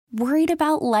Worried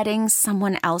about letting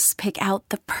someone else pick out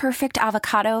the perfect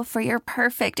avocado for your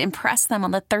perfect impress them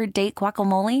on the third date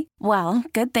guacamole? Well,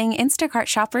 good thing Instacart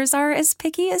shoppers are as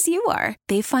picky as you are.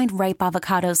 They find ripe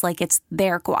avocados like it's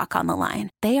their guac on the line.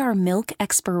 They are milk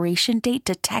expiration date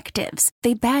detectives.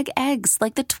 They bag eggs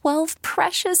like the 12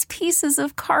 precious pieces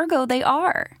of cargo they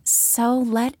are. So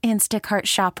let Instacart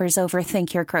shoppers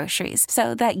overthink your groceries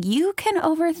so that you can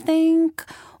overthink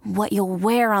what you'll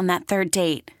wear on that third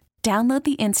date. Download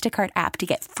the Instacart app to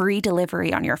get free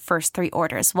delivery on your first 3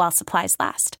 orders while supplies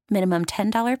last. Minimum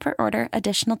 $10 per order.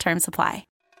 Additional terms apply.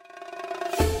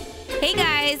 Hey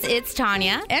guys, it's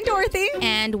Tanya. And Dorothy.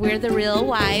 And we're the Real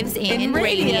Wives in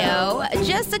Radio.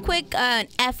 Just a quick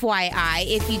FYI,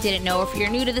 if you didn't know, if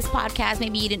you're new to this podcast,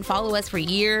 maybe you didn't follow us for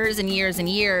years and years and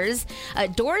years,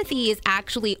 Dorothy is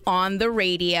actually on the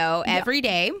radio every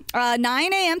day. 9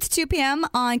 a.m. to 2 p.m.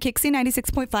 on Kixie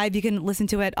 96.5. You can listen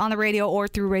to it on the radio or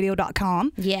through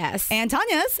radio.com. Yes. And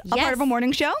Tanya's a part of a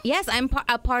morning show. Yes, I'm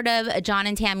a part of John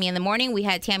and Tammy in the morning. We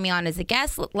had Tammy on as a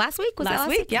guest last week. Was that last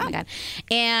week? Yeah. Oh my God.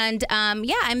 And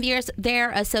I'm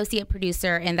their associate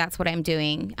producer, and that's what I'm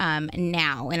doing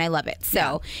now, and I love it.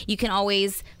 So you can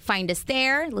always find us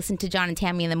there, listen to John and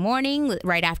Tammy in the morning.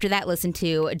 Right after that, listen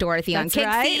to Dorothy on Kixie.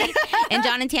 Right. And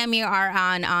John and Tammy are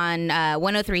on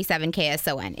 103.7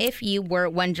 KSON, if you were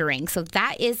wondering. So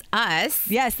that is us.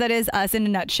 Yes, that is us in a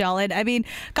nutshell. And I mean,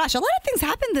 gosh, a lot of things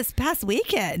happened this past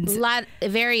weekend.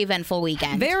 Very eventful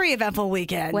weekend. Very eventful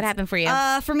weekend. What happened for you?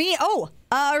 For me,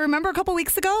 remember a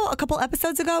couple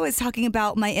episodes ago, I was talking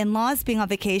about my in-laws being on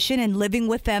vacation and living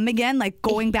with them again, like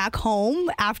going back home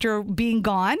after being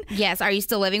gone. Yes. Are you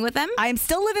still living with them? I'm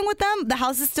still living with them. The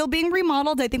house is still being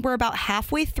remodeled. I think we're about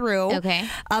halfway through. Okay.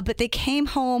 But they came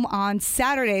home on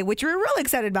Saturday, which we were really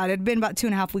excited about. It had been about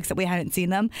 2.5 weeks that we hadn't seen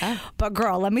them. Oh. But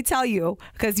girl, let me tell you,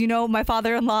 because my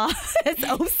father-in-law is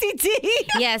OCD.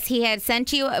 Yes, he had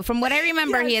sent you, from what I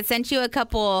remember, he had sent you a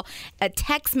couple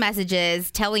text messages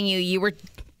telling you were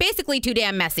basically too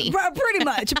damn messy. Pretty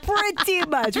much.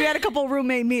 We had a couple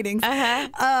roommate meetings.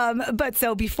 But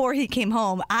so before he came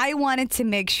home, I wanted to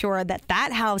make sure that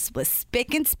house was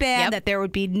spick and span, that there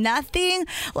would be nothing,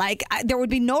 there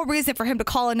would be no reason for him to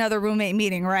call another roommate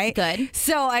meeting, right? Good.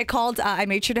 So I called, I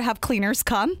made sure to have cleaners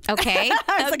come. Okay.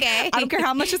 I was like, I don't care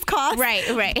how much it costs.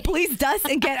 Right. Please dust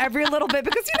and get every little bit,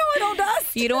 because I don't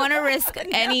dust. You don't want to risk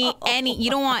you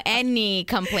don't want any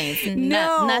complaints.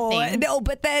 Nothing. No,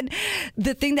 but then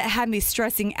the thing that had me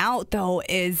stressing out though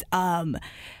is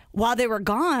while they were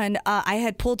gone, I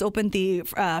had pulled open the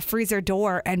freezer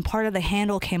door and part of the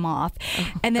handle came off.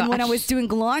 And then when I was doing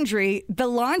laundry, the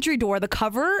laundry door, the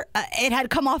cover, it had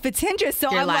come off its hinges. So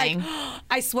You're I'm lying. like,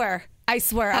 I swear.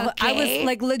 Okay. I was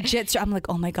like legit. I'm like,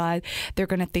 oh my God, they're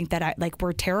going to think that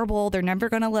we're terrible. They're never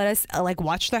going to let us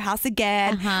watch their house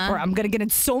again. Or I'm going to get in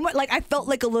so much. I felt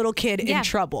like a little kid in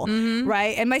trouble. Mm-hmm.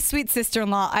 Right. And my sweet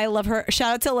sister-in-law, I love her.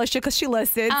 Shout out to Alicia because she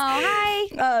listens. Oh,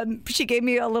 hi. She gave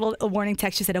me a warning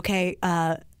text. She said, okay,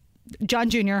 John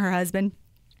Jr., her husband,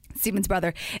 Steven's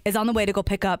brother, is on the way to go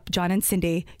pick up John and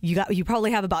Cindy. You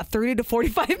probably have about 30 to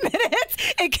 45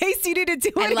 minutes in case you need to do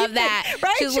anything. I love that.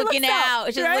 Right? She's looking out.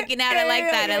 She's looking out. I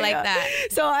like that. I like that.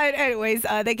 So anyways,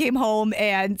 they came home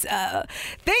and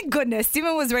thank goodness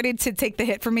Steven was ready to take the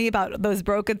hit for me about those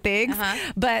broken things.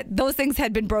 But those things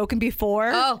had been broken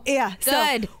before. Oh, yeah.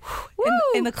 Good. So,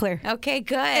 in the clear. Okay,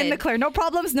 good. In the clear. No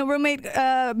problems. No roommate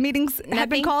meetings had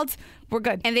been called. We're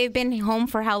good. And they've been home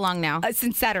for how long now?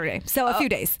 Since Saturday. So a few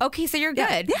days. Okay, so you're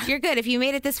good. Yeah. You're good. If you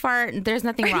made it this far, there's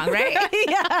nothing wrong, right?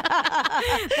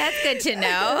 That's good to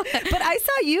know. But I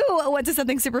saw you went to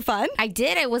something super fun. I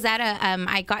did. I was at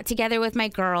I got together with my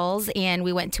girls and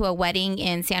we went to a wedding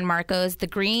in San Marcos, the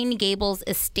Green Gables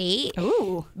Estate.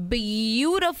 Ooh.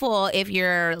 Beautiful. If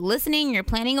you're listening, you're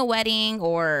planning a wedding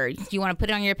or you want to put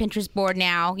it on your Pinterest board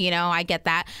now, I get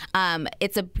that.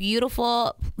 It's a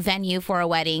beautiful venue for a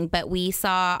wedding, but we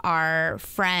saw our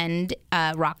friend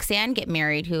Roxanne get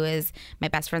married, who is my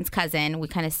best friend's cousin.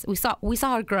 We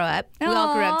saw her grow up. We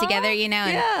all grew up together, and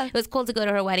it was cool to go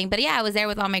to her wedding. But yeah, I was there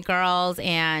with all my girls.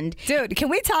 And dude, can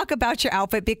we talk about your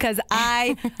outfit, because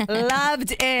I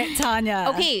loved it,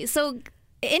 Tanya? Okay, so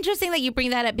interesting that you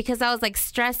bring that up, because I was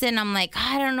stressing. I'm like,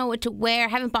 I don't know what to wear. I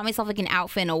haven't bought myself an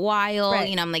outfit in a while.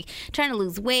 Right. I'm trying to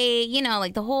lose weight.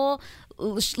 The whole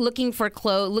looking for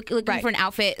clothes, looking for an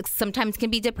outfit sometimes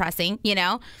can be depressing, And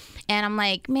I'm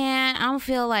like, man, I don't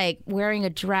feel like wearing a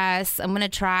dress. I'm gonna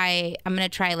try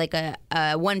like a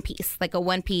one piece, like a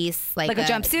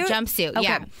jumpsuit. Jumpsuit, okay.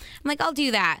 Yeah. I'm like, I'll do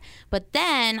that. But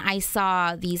then I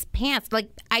saw these pants.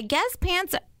 I guess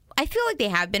pants, I feel like they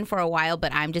have been for a while,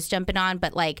 but I'm just jumping on.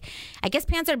 But I guess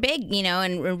pants are big,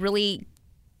 and really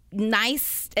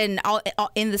nice and all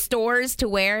in the stores to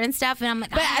wear and stuff, and I'm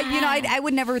like, But I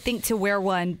would never think to wear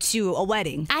one to a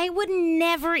wedding. I would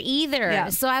never either. Yeah.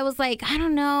 So I was like, I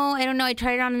don't know. I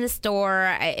tried it on in the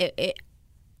store.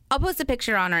 I'll post a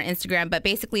picture on our Instagram, but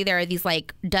basically there are these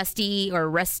like dusty or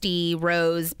rusty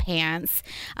rose pants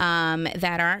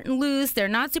that aren't loose. They're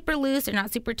not super loose. They're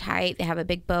not super tight. They have a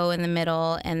big bow in the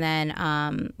middle, and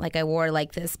then like I wore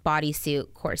like this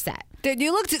bodysuit corset. Dude,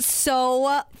 you looked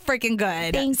so freaking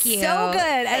good. Thank you. So good.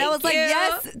 And I was like, you.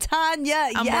 yes, Tanya,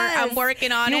 yes. I'm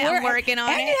working on it. I'm working on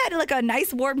and it. And you had like a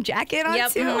nice warm jacket on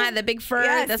too. I had the big fur.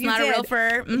 Yes, That's you not did. a real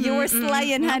fur. You were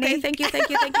slaying, honey. Okay, thank you.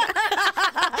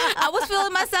 I was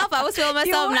feeling myself. I'm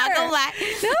not gonna lie.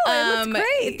 No, it looks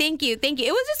great. Thank you.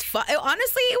 It was just fun.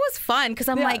 Honestly, it was fun because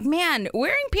I'm like, man,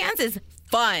 wearing pants is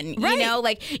fun. Right. You know,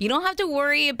 like you don't have to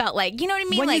worry about like, you know what I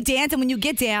mean? When like, you dance and when you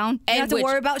get down, you don't have to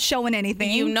worry about showing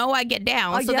anything. You know, I get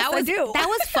down. Oh, So yes, that was I do. that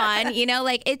was fun. You know,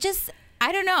 like it just.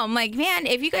 I don't know. I'm like, man,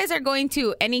 if you guys are going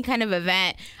to any kind of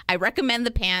event, I recommend the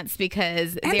pants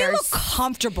because and they look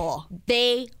comfortable.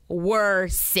 They were,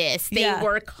 sis. They Yeah.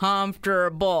 were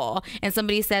comfortable. And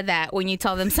somebody said that when you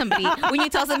tell somebody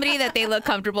that they look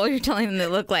comfortable, you're telling them they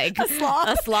look like a slob.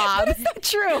 That's not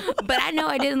true. But I know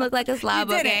I didn't look like a slob.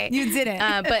 You didn't. Okay, You didn't.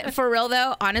 But for real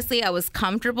though, honestly, I was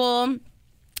comfortable.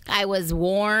 I was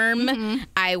warm. Mm-hmm.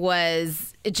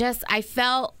 I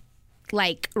felt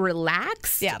like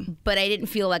relaxed. Yeah. But I didn't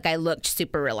feel like I looked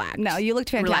super relaxed. No, you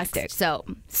looked fantastic. Relaxed.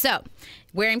 So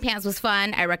wearing pants was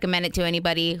fun. I recommend it to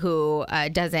anybody who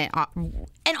doesn't.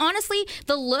 And honestly,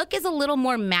 the look is a little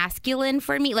more masculine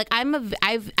for me. Like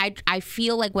I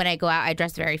feel like when I go out, I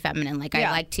dress very feminine. Like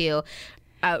I like to.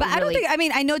 But I don't think,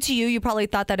 I know to you probably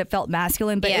thought that it felt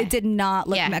masculine, but it did not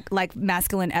look like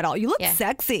masculine at all. You looked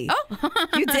sexy. Oh,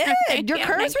 you did. Your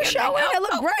curves were showing. It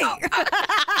looked great.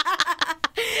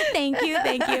 Thank you.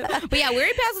 But yeah,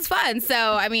 wearing pants was fun.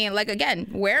 So, I mean, like, again,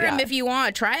 wear them if you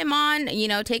want. Try them on,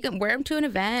 take them, wear them to an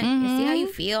event. And see how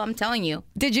you feel. I'm telling you.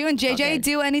 Did you and JJ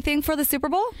do anything for the Super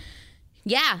Bowl?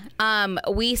 Yeah.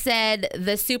 We said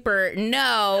the super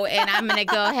no, and I'm going to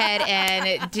go ahead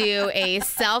and do a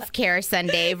self-care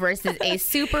Sunday versus a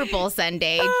Super Bowl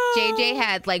Sunday. JJ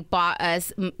had bought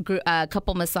us a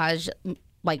couple massage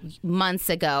months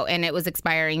ago, and it was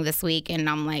expiring this week. And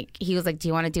he was like, do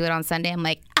you want to do it on Sunday? I'm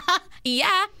like,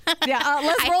 yeah.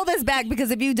 Let's roll this back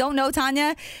because if you don't know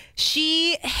Tanya,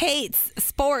 she hates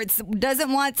sports,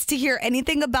 doesn't want to hear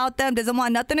anything about them, doesn't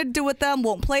want nothing to do with them,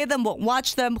 won't play them, won't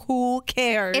watch them. Who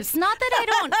cares? It's not that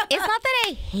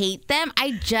I hate them.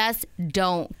 I just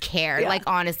don't care. Yeah.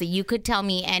 Honestly, you could tell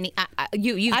me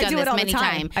you've done this many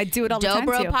times. I do it all the time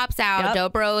Dobro too. pops out.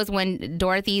 Yep. Dobro is when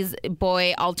Dorothy's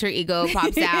boy alter ego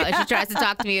pops out and she tries to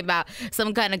talk to me about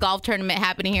some kind of golf tournament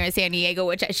happening here in San Diego,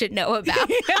 which I should know about.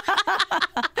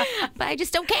 But I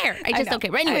just don't care. I just don't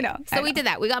care. But anyway, we did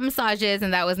that. We got massages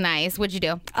and that was nice. What'd you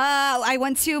do? I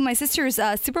went to my sister's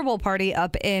Super Bowl party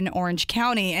up in Orange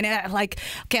County, and I'm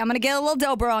gonna get a little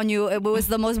Dobro on you. It was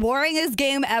the most boringest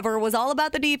game ever. It was all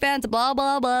about the defense, blah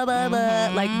blah blah blah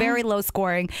blah, very low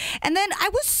scoring. And then I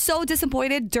was so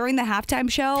disappointed during the halftime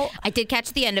show. I did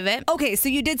catch the end of it. Okay, so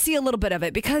you did see a little bit of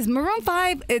it because Maroon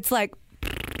 5, it's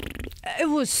it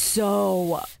was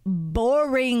so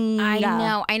boring. I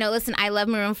know. Listen, I love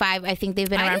Maroon 5. I think they've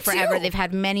been around forever. They've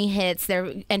had many hits.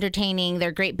 They're entertaining. They're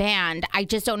a great band. I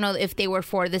just don't know if they were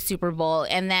for the Super Bowl.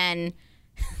 And then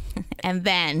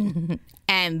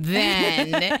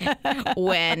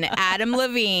when Adam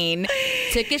Levine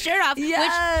took his shirt off, which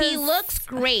he looks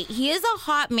great. He is a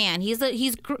hot man. He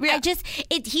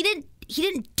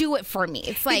didn't do it for me.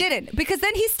 It's he didn't, because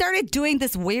then he started doing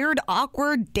this weird,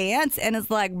 awkward dance, and it's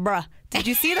like, bruh, did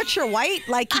you see that you're white?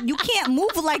 You can't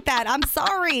move like that. I'm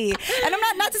sorry. And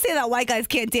I'm not to say that white guys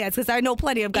can't dance, because I know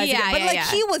plenty of guys who can, but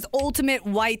he was ultimate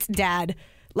white dad.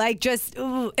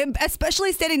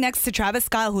 Especially standing next to Travis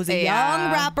Scott, who's a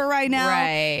young rapper right now.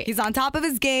 Right. He's on top of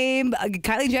his game.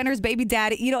 Kylie Jenner's baby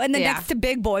daddy, and then next to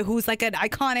Big Boy, who's an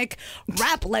iconic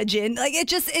rap legend.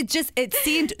 It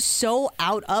seemed so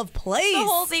out of place. The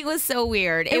whole thing was so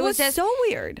weird. It was just so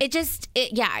weird.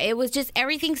 It was just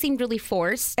everything seemed really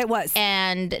forced. It was.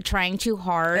 And trying too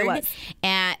hard. It was.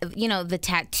 And, the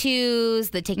tattoos,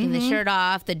 the taking the shirt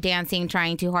off, the dancing,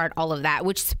 trying too hard, all of that.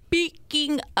 Which,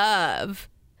 speaking of,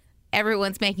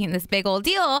 everyone's making this big old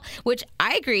deal, which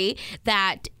I agree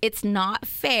that it's not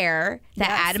fair that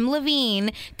Adam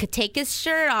Levine could take his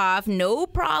shirt off, no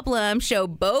problem, show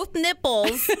both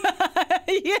nipples.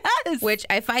 Yes. Which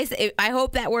I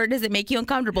hope that word doesn't make you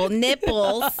uncomfortable.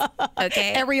 Nipples.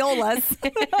 Okay. Areolas.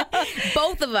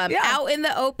 Both of them out in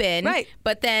the open. Right.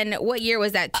 But then what year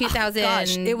was that? 2000.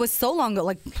 Gosh, it was so long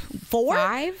ago,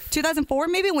 2004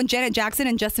 maybe, when Janet Jackson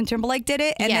and Justin Timberlake did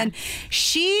it. And then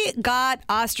she got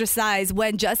ostracized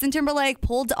when Justin Timberlake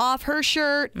pulled off her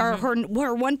shirt or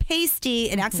her one pasty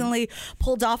and accidentally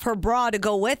pulled off her bra to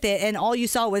go with it. And all you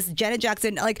saw was Janet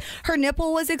Jackson, like her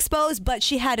nipple was exposed, but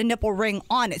she had a nipple ring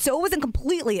on it. So it wasn't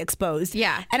completely exposed.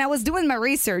 Yeah. And I was doing my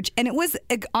research and it was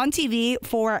on TV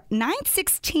for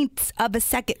 9/16 of a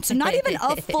second. So not even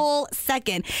a full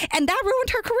second. And that ruined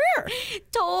her career.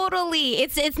 Totally.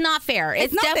 It's not fair.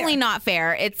 It's definitely not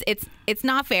fair. It's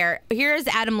not fair. Here's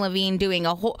Adam Levine doing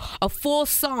a full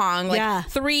song, like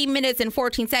 3 minutes and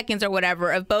 14 seconds or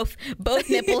whatever of both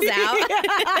nipples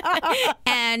out.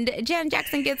 And Janet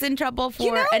Jackson gets in trouble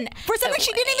for something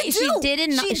she didn't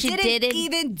even do. She didn't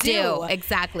even do.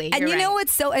 Exactly. And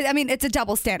it's so, I mean, it's a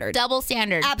double standard. Double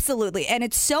standard. Absolutely. And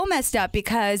it's so messed up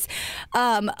because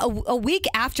a week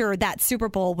after that Super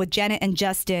Bowl with Janet and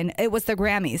Justin, it was the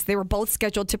Grammys. They were both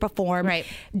scheduled to perform. Right.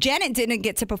 Janet didn't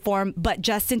get to perform, but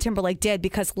Justin Timberlake did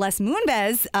because Les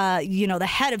Moonves, the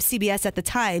head of CBS at the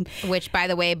time. Which, by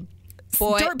the way,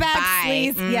 dirtbag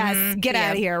sleaze, yes, get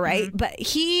out of here, right? But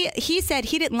he said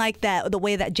he didn't like the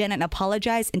way that Janet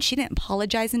apologized, and she didn't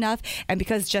apologize enough. And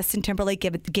because Justin Timberlake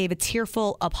gave a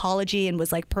tearful apology and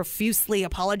was like profusely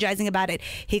apologizing about it,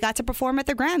 he got to perform at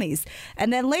the Grammys.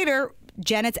 And then later,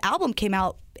 Janet's album came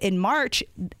out in March.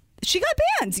 She got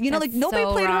banned. Like nobody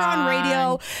played her on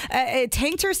radio. It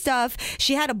tanked her stuff.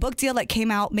 She had a book deal that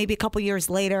came out maybe a couple years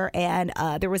later, and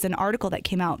there was an article that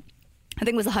came out, I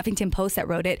think it was the Huffington Post that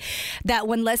wrote it, that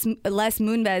when Les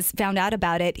Moonves found out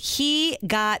about it, he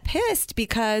got pissed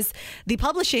because the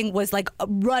publishing was like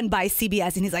run by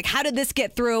CBS. And he's like, how did this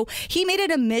get through? He made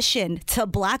it a mission to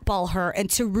blackball her and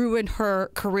to ruin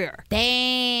her career.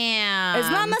 Damn. It's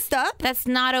not messed up. That's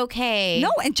not okay.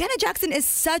 No, and Janet Jackson is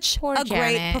such a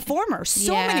great performer.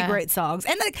 So many great songs.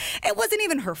 And like, it wasn't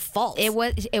even her fault. It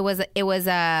was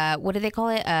what do they call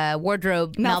it?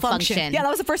 Wardrobe malfunction. Yeah, that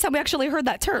was the first time we actually heard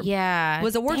that term. Yeah.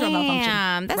 Was a wardrobe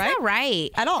malfunction. That's not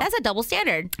right at all. That's a double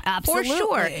standard. Absolutely. For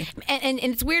sure. And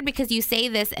it's weird because you say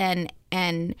this and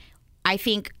I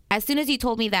think as soon as you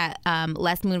told me that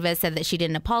Les Moonves said that she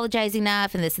didn't apologize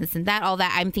enough and this and that, all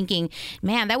that, I'm thinking,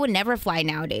 man, that would never fly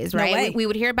nowadays, right? No way. We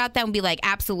would hear about that and be like,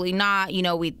 absolutely not.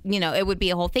 It would be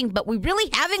a whole thing. But we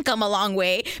really haven't come a long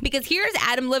way because here's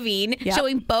Adam Levine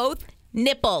showing both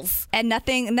nipples, and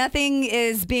nothing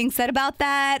is being said about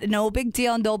that. No big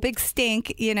deal, no big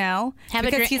stink,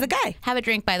 because he's a guy. Have a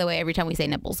drink, by the way, every time we say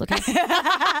nipples, okay? I'm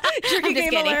just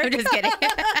kidding.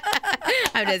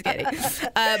 I'm just kidding.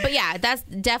 But yeah, that's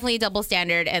definitely a double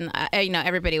standard, and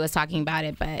everybody was talking about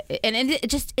it, but it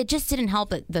just didn't help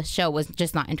that the show was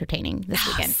just not entertaining this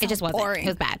weekend. So it just wasn't. Boring. It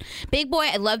was bad. Big Boy,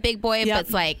 I love Big Boy, but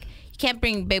it's like, can't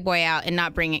bring Big Boy out and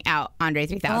not bring out Andre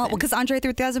 3000. Well, because Andre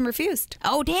 3000 refused.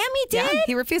 Oh, damn, he did? Yeah,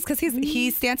 he refused because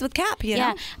he stands with Cap, you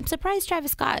know? I'm surprised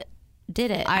Travis Scott did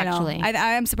it, I know. actually.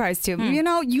 I am surprised, too. You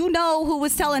know who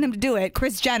was telling him to do it?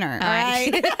 Kris Jenner, all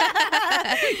right?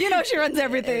 She runs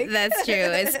everything. That's true.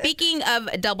 And speaking of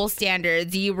double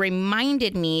standards, you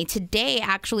reminded me today,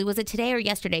 actually, was it today or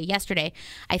yesterday? Yesterday.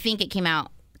 I think it came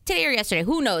out. Today or yesterday,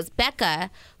 who knows? Becca,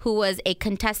 who was a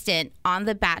contestant on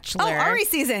The Bachelor. Oh, Ari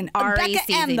season. Becca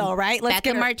M, though, right?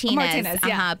 Becca Martinez.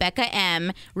 Yeah. Becca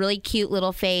M. Really cute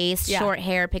little face, short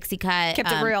hair, pixie cut.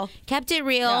 Kept it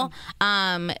real.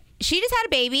 Yeah. She just had a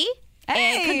baby.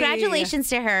 Hey. And congratulations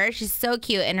to her. She's so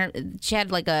cute. And she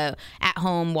had like a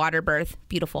at-home water birth.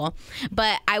 Beautiful.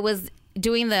 But I was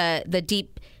doing the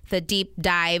deep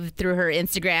dive through her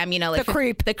Instagram, like the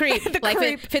creep, like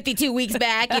creep. 52 weeks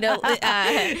back, By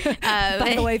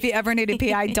the way, if you ever need a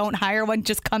PI, don't hire one.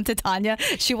 Just come to Tanya.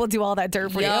 She will do all that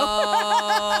dirt for you.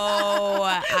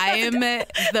 I am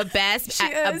the best,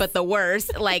 but the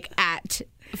worst.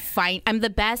 I'm the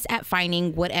best at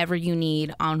finding whatever you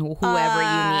need on whoever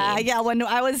you need. Yeah, when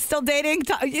I was still dating,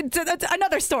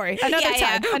 another story. Another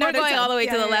time. We're going all the way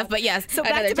to the left, but yes, so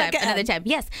another time. Becca M.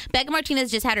 Yes, Becca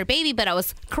Martinez just had her baby, but I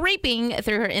was creeping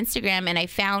through her Instagram and I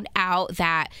found out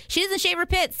that she doesn't shave her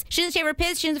pits. She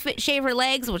doesn't shave her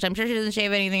legs, which I'm sure she doesn't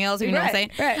shave anything else. You know what I'm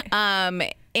saying?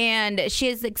 Right. And she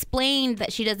has explained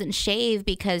that she doesn't shave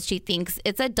because she thinks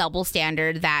it's a double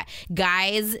standard that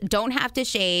guys don't have to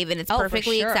shave and it's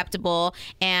perfectly acceptable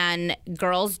and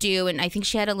girls do. And I think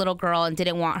she had a little girl and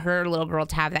didn't want her little girl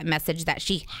to have that message that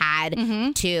she had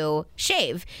to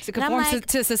shave. To conform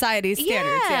to society's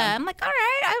standards. Yeah. I'm like, all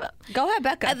right. Go ahead,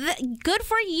 Becca. Good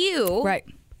for you. Right.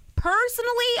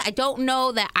 Personally, I don't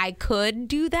know that I could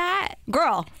do that.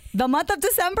 Girl, the month of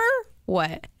December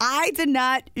What? I did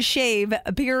not shave,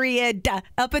 period,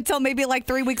 up until maybe like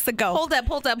 3 weeks ago. Hold up.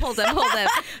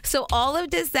 So all of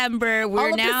December,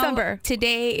 we're in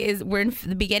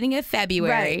the beginning of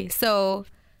February. Right. So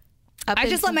I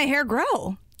just let my hair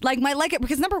grow. Like my leg,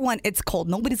 because number one, it's cold.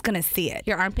 Nobody's going to see it.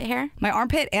 Your armpit hair? My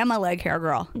armpit and my leg hair,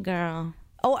 girl.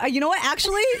 Oh, you know what?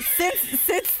 Actually,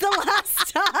 since the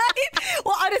last time.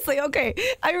 Well, honestly, okay.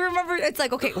 I remember it's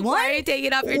like, okay, one. Why are you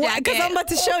taking off your jacket? Because I'm about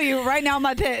to show you right now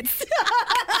my pits.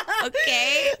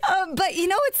 Okay. But you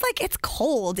know, it's like it's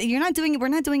cold. We're not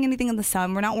doing anything in the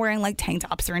sun. We're not wearing like tank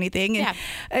tops or anything. And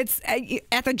it's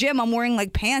at the gym. I'm wearing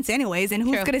like pants anyways. And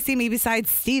who's going to see me besides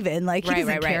Steven? Like he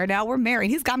doesn't care now. We're married.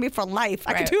 He's got me for life.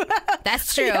 I can do that.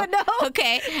 That's true. You know?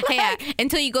 Okay. Hey,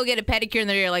 until you go get a pedicure and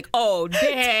then you're like, oh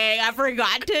dang, I forgot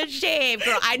to shave,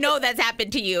 girl. I know that's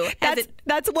happened to you. That's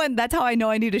how I know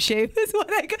I need to shave. Is when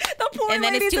I go, the poor and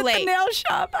then ladies it's too at late. the nail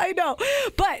shop. I know,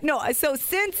 but no. So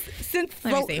since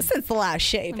the last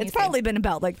shave, it's probably been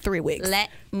about like 3 weeks. Let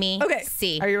me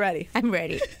see. Are you ready? I'm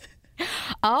ready.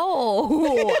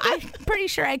 Oh, I'm pretty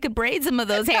sure I could braid some of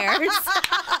those hairs.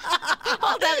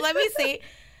 Hold up, let me see.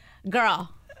 Girl,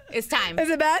 it's time. Is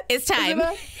it bad? It's time.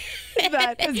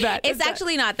 It's bad. It's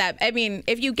actually not that. I mean,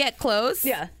 if you get close,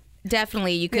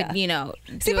 definitely you could,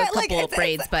 do a couple of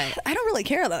braids, but I don't really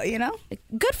care though, you know?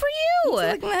 Good for you.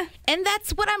 Like, meh. And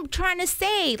that's what I'm trying to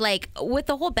say. Like with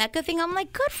the whole Becca thing, I'm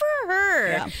like, good for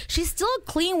her. Yeah. She's still a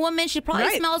clean woman. She probably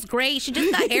smells great. She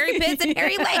just got hairy pits and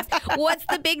hairy legs. What's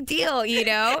the big deal, you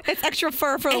know? It's extra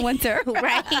fur for the winter.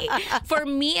 Right. For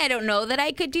me, I don't know that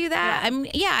I could do that.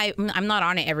 I'm not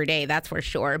on it every day, that's for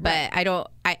sure. But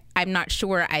I'm not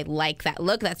sure I like that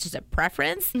look. That's just a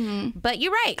preference. Mm-hmm. But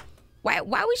you're right. Why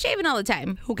are we shaving all the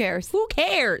time? Who cares?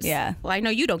 Yeah. Well, I know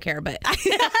you don't care, but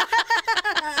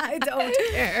I don't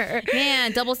care.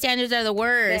 Man, double standards are the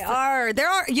worst. They are. There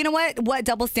are. You know what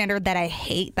double standard that I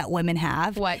hate that women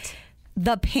have? What?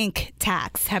 The pink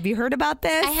tax. Have you heard about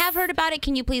this? I have heard about it.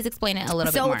 Can you please explain it a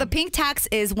little bit more? So the pink tax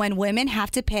is when women have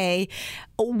to pay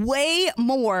way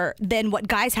more than what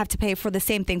guys have to pay for the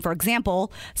same thing. For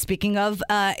example, speaking of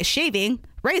shaving,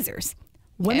 razors.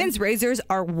 Women's razors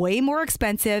are way more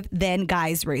expensive than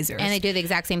guys' razors. And they do the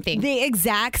exact same thing. The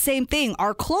exact same thing.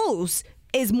 Our clothes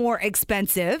is more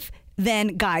expensive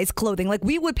than guys' clothing. Like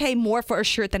we would pay more for a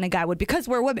shirt than a guy would because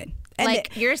we're women. And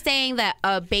you're saying that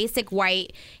a basic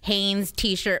white Hanes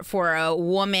t-shirt for a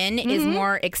woman is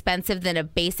more expensive than a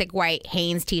basic white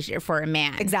Hanes t-shirt for a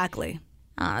man. Exactly.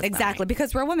 Oh, exactly,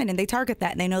 because we're women and they target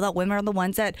that and they know that women are the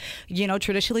ones that,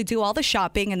 traditionally do all the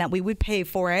shopping and that we would pay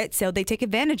for it. So they take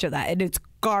advantage of that and it's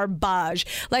garbage.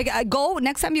 Like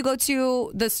next time you go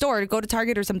to the store, go to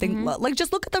Target or something, like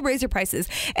just look at the razor prices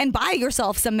and buy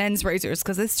yourself some men's razors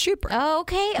because it's cheaper. Oh,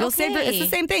 okay. You'll save it's the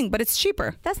same thing, but it's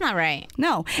cheaper. That's not right.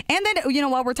 No. And then,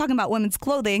 while we're talking about women's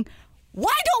clothing,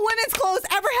 why don't women's clothes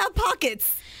ever have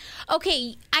pockets?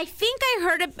 Okay, I think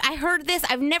I heard this.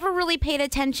 I've never really paid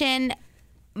attention.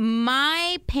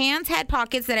 My pants had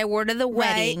pockets that I wore to the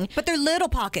wedding. Right. But they're little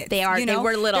pockets. They are. They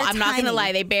were little. I'm not going to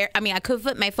lie. I could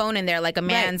fit my phone in there like a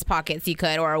man's pockets you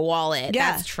could, or a wallet.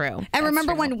 Yeah. That's true. And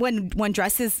remember when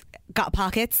dresses got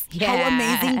pockets? Yeah. How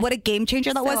amazing. What a game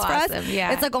changer that was for us.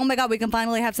 Yeah. It's like, oh my God, we can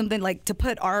finally have something like to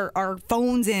put our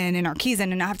phones in and our keys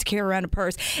in and not have to carry around a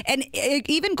purse. And it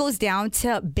even goes down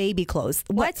to baby clothes.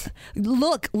 What?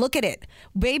 Look at it.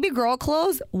 Baby girl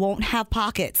clothes won't have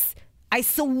pockets. I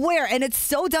swear, and it's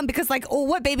so dumb because,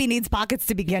 what baby needs pockets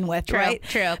to begin with, right?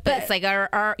 True, but it's like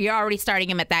you're already starting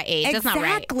him at that age. Exactly. That's not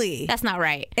right. That's not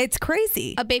right. It's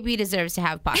crazy. A baby deserves to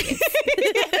have pockets.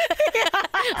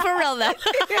 For real, though.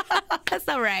 That's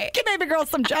not right. Give baby girls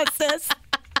some justice.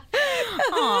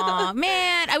 Aw,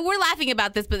 man. We're laughing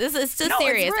about this, but this is still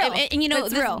serious. It's real.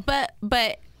 It's real.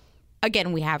 But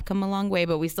again, we have come a long way,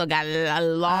 but we still got a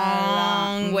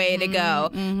long way to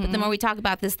go. Mm-hmm. But the more we talk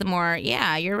about this, the more,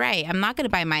 you're right. I'm not going to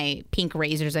buy my pink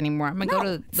razors anymore. I'm going to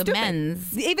go to the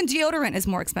men's. Even deodorant is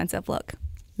more expensive. Look.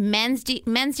 Men's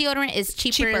deodorant is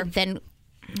cheaper than...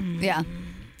 Yeah.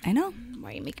 I know. Why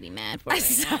are you making me mad for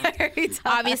it right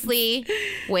now? Obviously,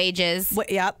 wages.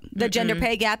 Yep. The gender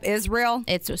pay gap is real.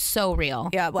 It's so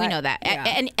real. Yeah. We know that. Yeah.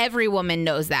 And every woman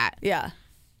knows that. Yeah.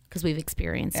 Because we've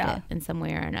experienced it in some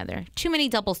way or another. Too many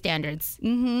double standards.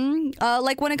 Mm-hmm.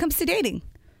 Like when it comes to dating.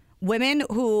 Women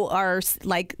who are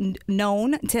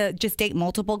known to just date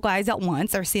multiple guys at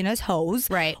once are seen as hoes.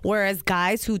 Right. Whereas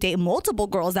guys who date multiple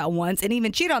girls at once and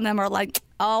even cheat on them are like,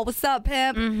 oh, what's up,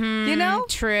 pimp? Mm-hmm. You know?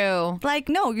 True. Like,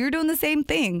 no, you're doing the same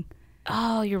thing.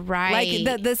 Oh, you're right.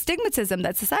 Like the stigmatism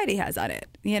that society has on it,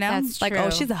 you know? That's like, true. oh,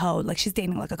 she's a hoe. Like, she's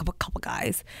dating like a couple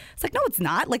guys. It's like, no, it's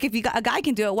not. Like, if a guy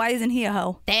can do it, why isn't he a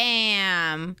hoe?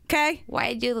 Damn. Okay?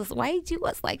 Why do this? Why do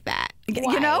us like that?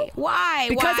 You know? Why?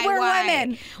 Because we're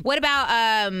women. What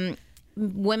about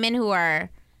women who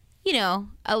are, you know,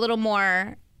 a little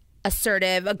more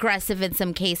assertive, aggressive in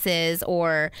some cases,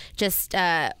 or just,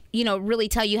 you know, really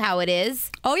tell you how it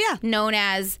is? Oh, yeah. Known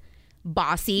as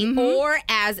bossy or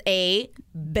as a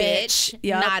bitch.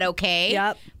 Yep. Not okay.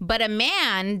 Yep. But a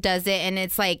man does it, and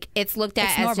it's like it's looked at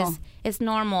It's as normal. just it's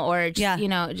normal, or just, you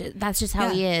know, that's just how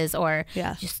he is, or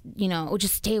just, you know,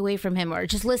 just stay away from him, or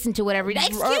just listen to whatever.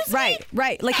 Excuse me?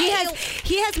 Right. Like he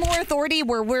has more authority,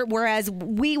 whereas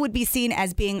we would be seen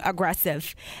as being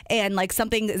aggressive, and like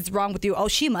something is wrong with you. Oh,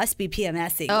 she must be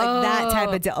PMSing. Like that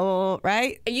type of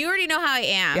right. You already know how I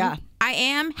am. Yeah. I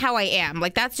am how I am.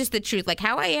 Like, that's just the truth. Like,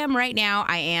 how I am right now,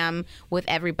 I am with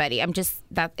everybody. I'm just,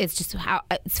 it's just how,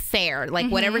 it's fair. Like,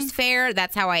 whatever's fair,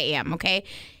 that's how I am, okay?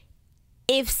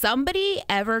 If somebody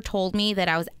ever told me that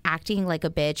I was acting like a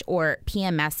bitch or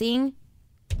PMSing,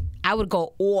 I would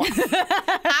go off.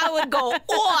 I would go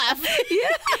off.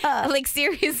 Yeah. Like,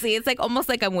 seriously, it's like almost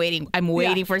like I'm waiting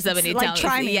for somebody to tell me.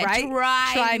 Try me, right?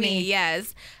 Try me.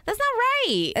 Yes. That's not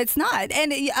right. It's not.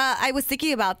 And I was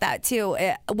thinking about that too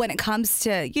when it comes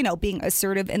to, you know, being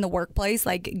assertive in the workplace,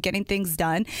 like getting things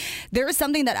done. There is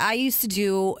something that I used to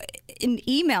do in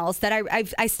emails that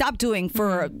I stopped doing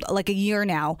for like a year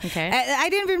now. Okay. I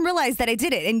didn't even realize that I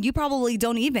did it, and you probably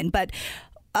don't even, but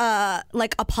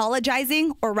like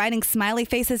apologizing or writing smiley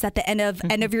faces at the end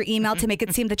of your email to make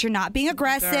it seem that you're not being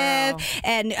aggressive. Girl.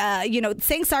 And you know,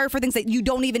 saying sorry for things that you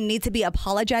don't even need to be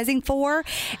apologizing for,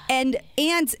 and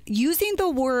using the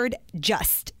word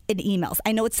just in emails.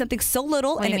 I know it's something so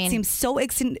little and it seems so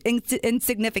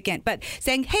insignificant, but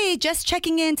saying, hey, just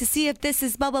checking in to see if this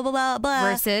is blah blah blah blah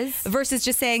blah, versus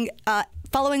just saying,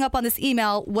 following up on this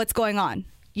email, what's going on?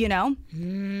 You know,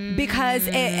 because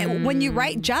when you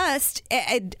write just,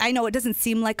 I know it doesn't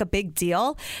seem like a big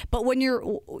deal, but when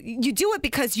you do it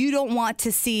because you don't want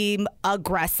to seem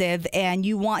aggressive and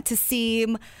you want to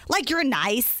seem like you're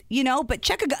nice, you know, but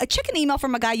check an email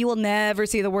from a guy, you will never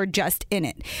see the word just in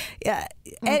it.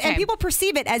 And people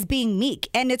perceive it as being meek,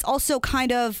 and it's also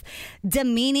kind of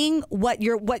demeaning what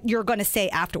you're going to say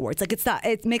afterwards. Like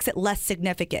it makes it less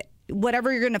significant,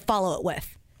 whatever you're going to follow it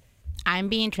with. I'm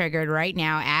being triggered right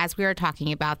now as we are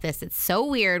talking about this. It's so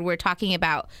weird. We're talking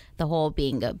about the whole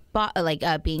being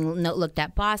being looked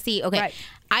at bossy. Okay, right.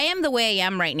 I am the way I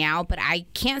am right now, but I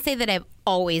can't say that I've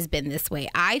always been this way.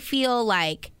 I feel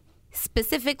like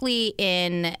specifically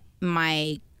in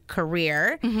my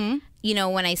career, you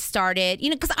know, when I started, you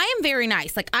know, because I am very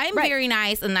nice. Like, I'm very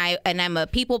nice, and I'm a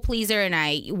people pleaser, and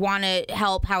I want to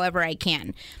help however I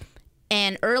can.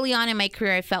 And early on in my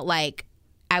career, I felt like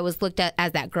I was looked at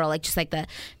as that girl, like just like the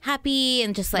happy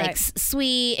and just like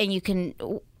sweet, and you can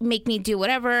make me do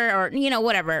whatever, or, you know,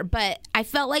 whatever. But I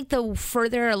felt like the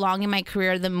further along in my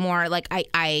career, the more like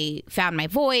I found my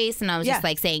voice, and I was just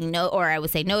like saying no, or I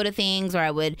would say no to things, or I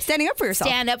would stand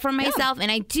up for myself.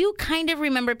 And I do kind of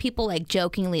remember people like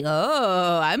jokingly,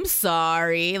 oh, I'm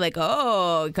sorry, like,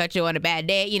 oh, cut you on a bad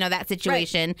day, you know, that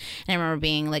situation. And I remember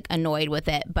being like annoyed with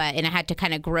it, and I had to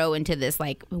kind of grow into this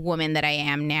like woman that I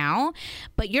am now.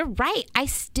 But you're right, I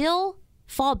still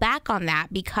fall back on that,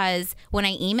 because when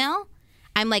I email,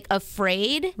 I'm like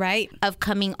afraid of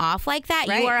coming off like that.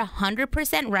 You are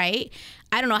 100% right.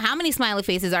 I don't know how many smiley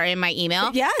faces are in my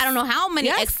email. Yes. I don't know how many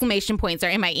exclamation points are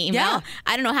in my email. Yeah.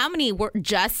 I don't know how many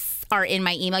justs are in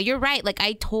my email. You're right. Like,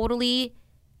 I totally,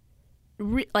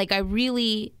 I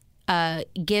really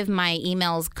give my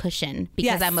emails cushion,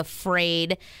 because I'm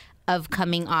afraid of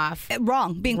coming off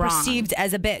being perceived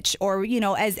as a bitch, or, you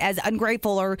know, as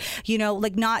ungrateful, or, you know,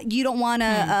 like you don't want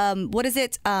to what is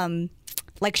it,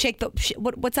 like shake the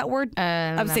what's that word?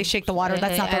 I would say shake the water.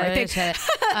 That's not the right thing.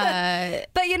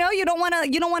 But you know, you don't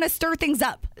want to stir things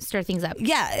up.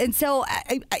 Yeah. And so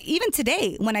I, even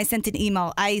today, when I sent an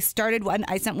email, I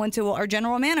sent one to our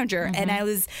general manager, and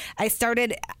I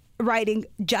started writing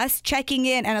just checking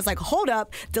in, and I was like, hold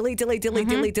up, delete,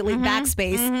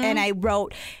 backspace, and I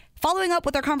wrote, following up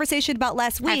with our conversation about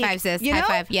last week. High five, sis. You know?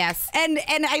 High five, yes. And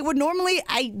I would normally,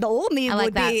 the old me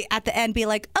would be at the end, be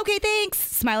like, okay, thanks,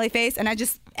 smiley face. And I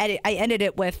ended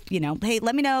it with, you know, hey,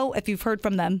 let me know if you've heard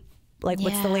from them. Like,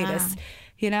 what's the latest?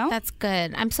 You know? That's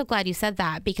good. I'm so glad you said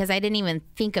that, because I didn't even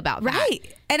think about that.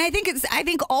 Right. And I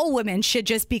think all women should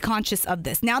just be conscious of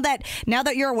this. Now that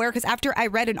you're aware, because after I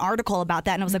read an article about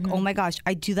that, and I was like, oh my gosh,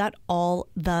 I do that all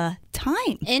the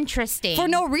time. Interesting. For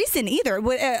no reason either,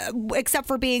 except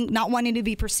for not wanting to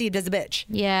be perceived as a bitch.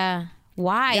 Yeah.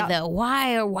 Why though?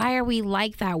 Why are we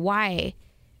like that? Why?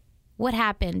 What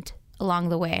happened along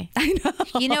the way? I know.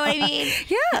 You know what I mean?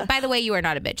 Yeah. By the way, you are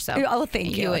not a bitch, so. Oh,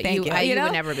 thank you. Thank you. You know?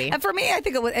 would never be. And for me, I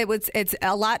think it's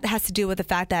a lot has to do with the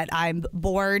fact that I'm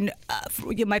born.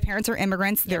 My parents are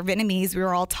immigrants. They're Vietnamese. We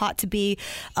were all taught to be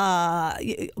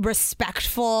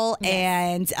respectful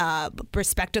and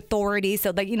respect authority.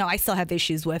 So that I still have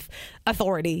issues with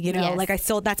authority. Yes.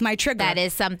 Like that's my trigger. That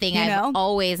is something I've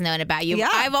always known about you. Yeah.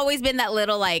 I've always been that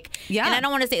little and I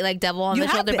don't want to say like devil on the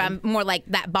shoulder, but I'm more like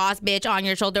that boss bitch on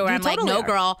your shoulder where I'm like, no,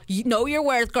 girl, you know your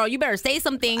worth, girl. You better say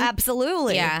something.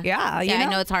 Absolutely. Yeah. I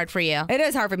know it's hard for you. It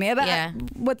is hard for me. But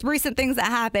with recent things that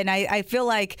happen, I feel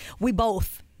like we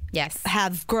both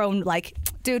have grown like,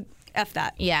 dude, F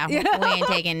that. Yeah. We ain't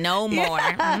taking no more.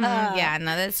 Yeah,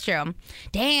 no, that's true.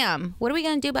 Damn. What are we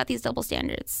going to do about these double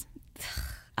standards?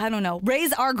 I don't know.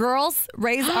 Raise our girls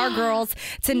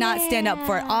to not stand up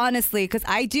for it, honestly, because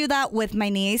I do that with my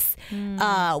niece,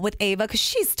 with Ava, because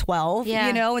she's 12,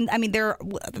 and I mean,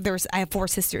 I have 4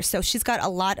 sisters, so she's got a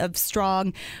lot of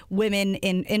strong women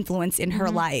in influence in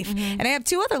her life. And I have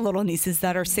 2 other little nieces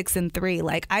that are 6 and 3.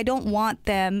 Like, I don't want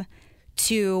them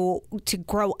to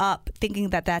grow up thinking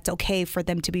that that's okay for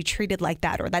them to be treated like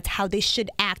that, or that's how they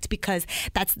should act because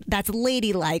that's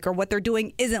ladylike, or what they're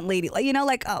doing isn't ladylike.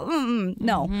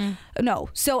 No.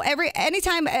 So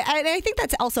anytime, I think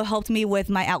that's also helped me with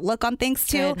my outlook on things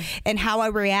too. Good. And how I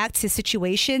react to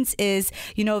situations is,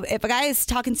 if a guy is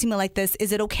talking to me like this,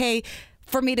 is it okay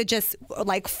for me to just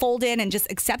like fold in and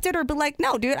just accept it, or be like,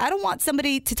 no, dude, I don't want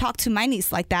somebody to talk to my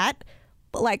niece like that.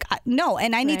 Like, no,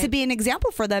 and I need to be an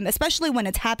example for them, especially when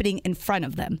it's happening in front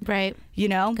of them. Right.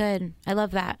 Good. I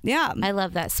love that. Yeah. I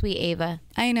love that. Sweet Ava.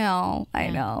 I know.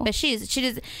 But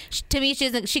to me,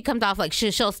 she comes off like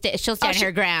she'll stand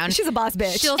her ground. She's a boss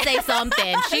bitch. She'll say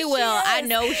something. She will. I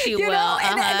know she will.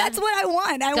 And that's what I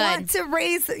want. I want to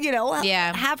raise,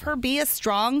 have her be a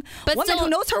strong woman who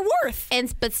knows her worth.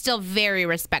 But still very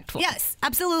respectful. Yes,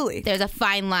 absolutely. There's a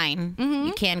fine line.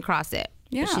 You can cross it.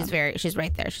 Yeah. But she's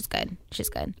right there. She's good.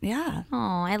 Yeah. Oh,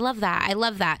 I love that.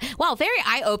 Wow, very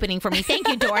eye-opening for me. Thank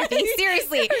you, Dorothy.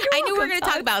 Seriously. I knew we were going to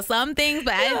talk about some things,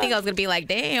 but I didn't think I was going to be like,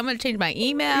 dang, I'm going to change my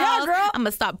email. Yeah, girl. I'm going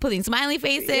to stop putting smiley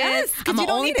faces. Yes, I'm going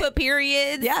to only put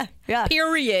periods. Yeah.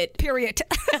 Period.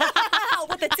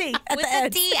 With a T. With a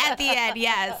T at the end,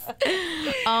 yes.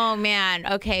 Oh, man.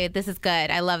 Okay, this is good.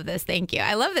 I love this. Thank you.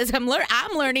 I love this. I'm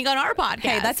learning on our podcast.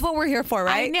 Hey, that's what we're here for,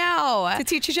 right? I know. To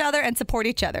teach each other and support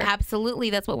each other. Absolutely.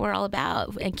 That's what we're all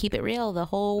about. And keep it real the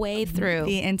whole way through.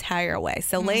 The entire way.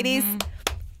 So, ladies,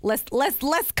 let's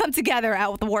come together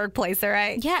out with the workplace, all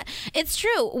right? Yeah, it's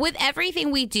true. With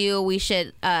everything we do, we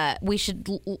should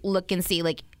look and see,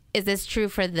 like, is this true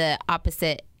for the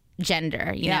opposite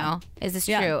gender, you know? Is this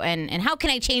true? And how can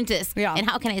I change this? Yeah. And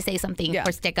how can I say something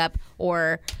or stick up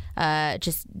or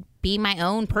just be my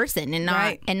own person and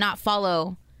not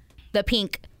follow the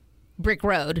pink brick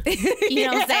road? You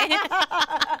know what I'm saying?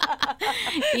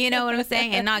 You know what I'm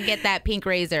saying? And not get that pink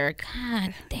razor.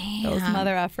 God damn. Those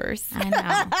mother effers. I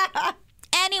know.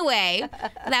 Anyway,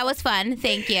 that was fun.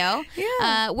 Thank you.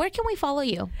 Yeah. Where can we follow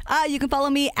you? You can follow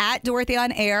me at Dorothy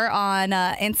on Air on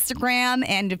Instagram,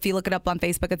 and if you look it up on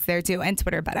Facebook, it's there too, and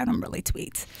Twitter. But I don't really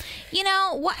tweet. You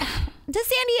know what? Does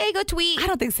San Diego tweet? I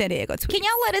don't think San Diego tweets. Can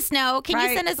y'all let us know? Can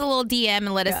you send us a little DM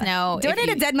and let us know? Do I need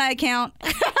to dead my account?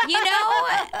 You know,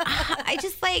 I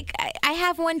just I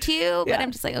have one too, but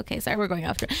I'm just like, okay, sorry, we're going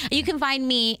after. You can find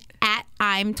me at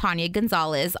I'm Tanya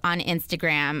Gonzalez on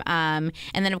Instagram. And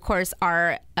then, of course,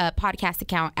 our podcast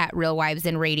account at Real Wives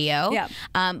in Radio. Yeah.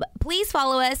 Please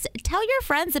follow us. Tell your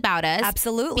friends about us.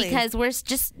 Absolutely. Because we're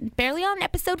just barely on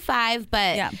episode 5,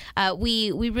 but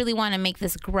we really want to make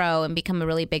this grow and become a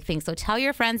really big thing. So tell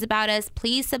your friends about us.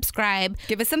 Please subscribe.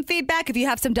 Give us some feedback if you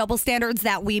have some double standards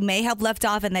that we may have left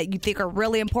off and that you think are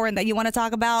really important that you want to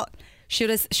talk about. Shoot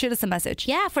us a message.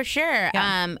 Yeah, for sure.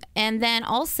 Yeah. And then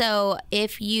also,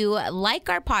 if you like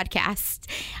our podcast,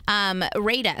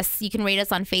 rate us. You can rate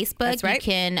us on Facebook. That's right.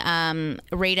 You can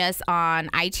rate us on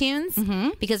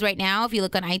iTunes. Because right now, if you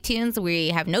look on iTunes, we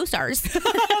have no stars.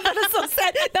 That is so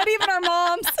sad. Not even our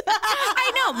moms.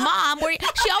 I know, Mom.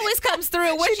 She always comes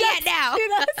through. Where's she at now? Your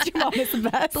mom is the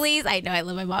best. Please. I know. I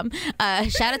love my mom.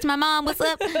 Shout out to my mom. What's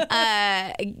up?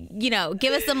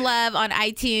 Give us some love on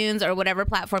iTunes or whatever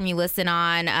platform you listen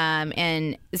on,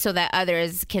 and so that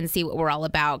others can see what we're all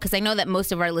about, because I know that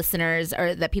most of our listeners,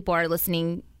 or that people are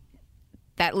listening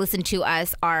that listen to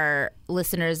us are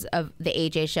listeners of the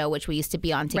AJ Show, which we used to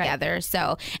be on together. Right.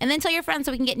 So, and then tell your friends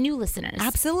so we can get new listeners.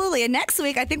 Absolutely. And next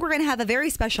week, I think we're going to have a very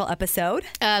special episode.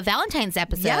 Valentine's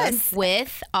episode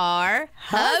with our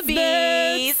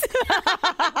hubbies.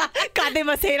 God, they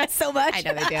must hate us so much. I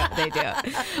know they do. They do.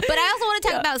 But I also want to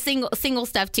talk about single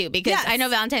stuff too, because I know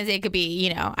Valentine's Day could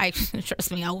be,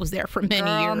 trust me, I was there for many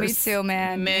years. Me too,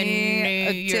 man.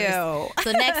 Many years. Too.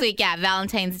 So next week,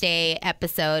 Valentine's Day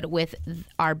episode with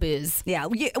our booze. Yeah,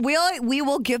 we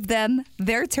will give them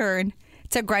their turn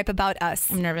to gripe about us.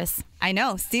 I'm nervous. I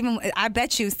know. Steven, I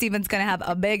bet you Steven's going to have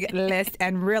a big list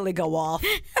and really go off.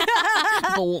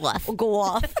 Go off. Go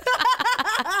off.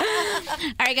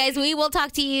 All right, guys, we will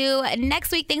talk to you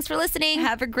next week. Thanks for listening.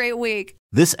 Have a great week.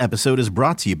 This episode is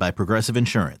brought to you by Progressive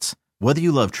Insurance. Whether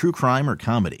you love true crime or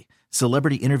comedy,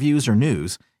 celebrity interviews or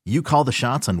news, you call the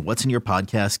shots on what's in your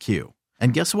podcast queue.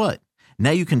 And guess what?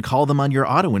 Now you can call them on your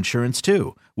auto insurance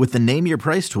too with the Name Your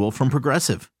Price tool from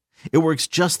Progressive. It works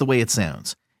just the way it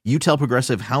sounds. You tell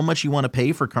Progressive how much you want to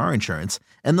pay for car insurance,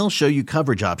 and they'll show you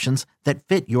coverage options that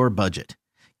fit your budget.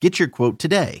 Get your quote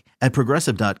today at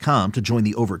Progressive.com to join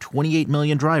the over 28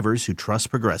 million drivers who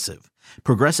trust Progressive.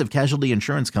 Progressive Casualty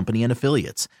Insurance Company and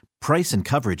Affiliates. Price and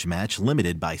coverage match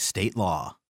limited by state law.